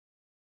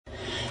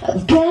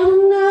I've got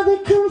another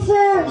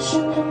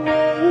confession to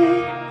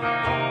make.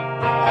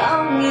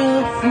 I'm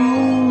your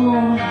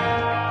fool.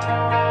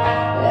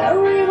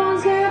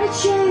 Everyone's got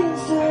a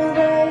chance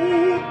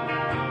today.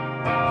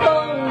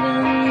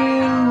 Holding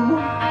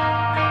you.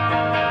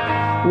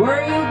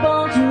 Were you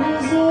born to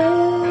resist?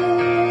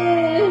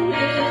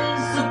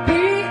 To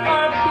be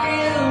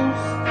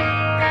abused?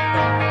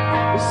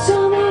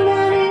 Someone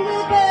getting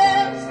the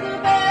best, the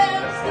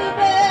best, the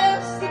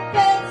best, the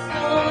best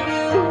of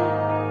you.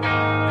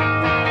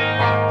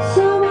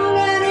 Someone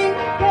getting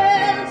the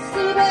best,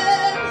 the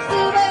best,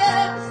 the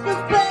best, the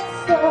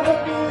best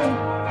of you.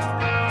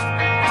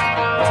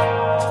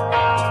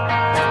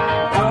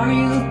 Are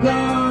you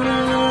gonna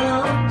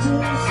belong to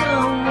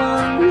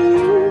someone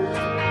new?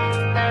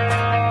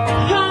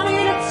 Honey,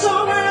 that's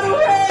all that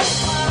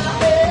breaks my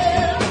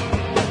head.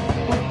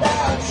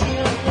 Without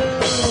you,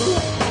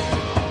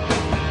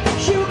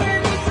 you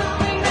gave me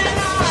something that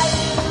I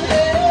didn't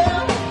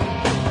have.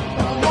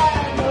 But I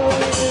know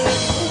you.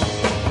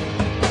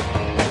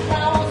 I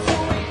want to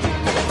reach you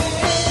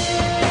within.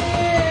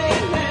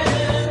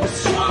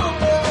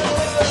 Stronger.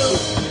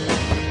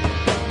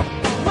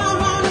 My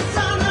heart is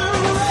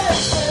under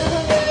arrest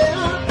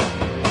again.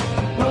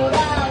 But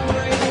I'll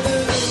break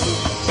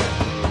loose.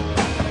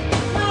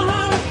 My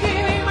heart is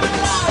giving my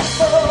life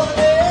for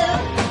them.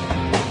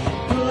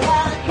 But I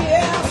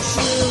can't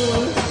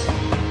choose.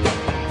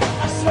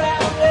 I swear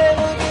I'll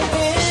never give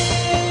in.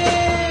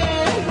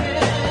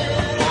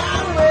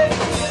 I'll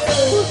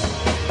refuse.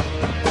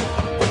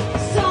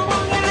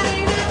 Someone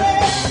getting the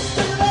best,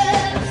 the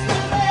best, the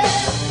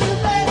best, the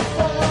best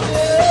of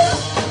you.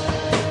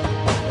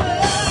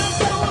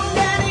 Someone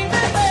getting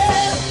the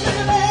best, the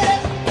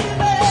best, the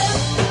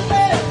best, the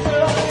best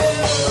of you.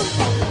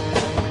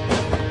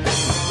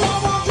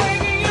 Someone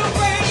taking your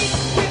brain,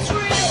 it's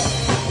real.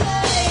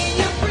 Playing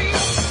your free,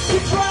 you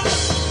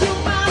trust, you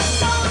must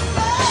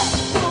confess.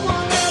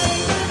 Someone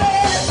getting the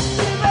best,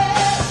 the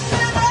best,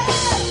 the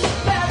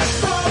best,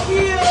 best of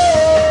you.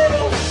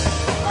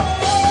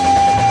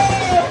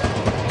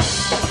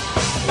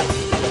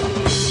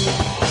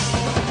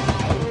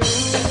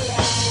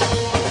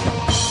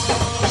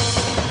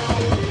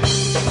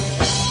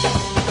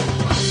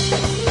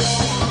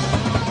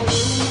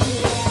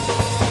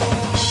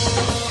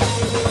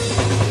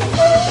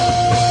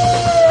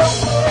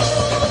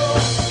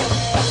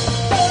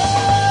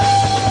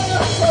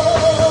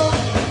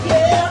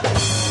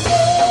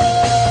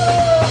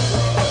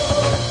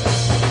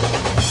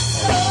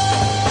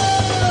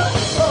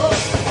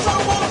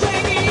 Someone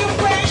taking your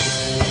brain,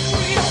 it's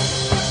real.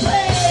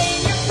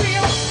 Playing your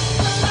feel,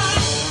 the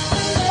light,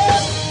 the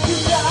love, you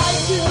die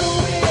to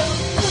will.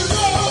 The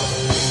road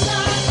is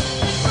not,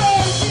 it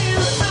throws you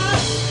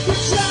high. You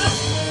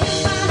trust, you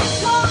must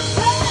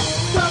confess.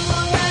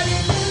 Someone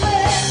getting the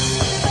best,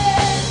 the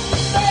best,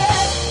 the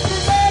best, the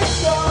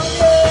best of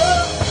you.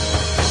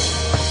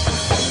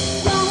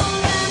 Someone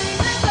getting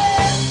the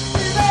best,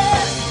 the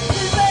best,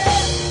 the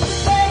best, the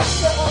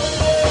best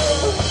of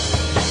you.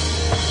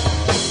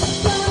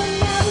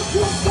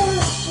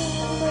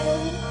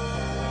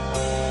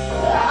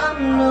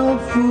 I'm no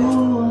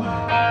fool.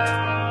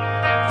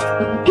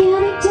 I'm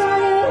getting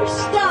tired of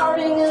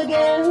starting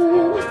again.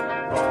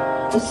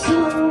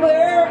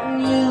 Somewhere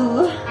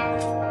new.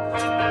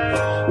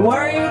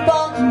 Were you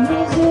born to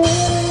resist?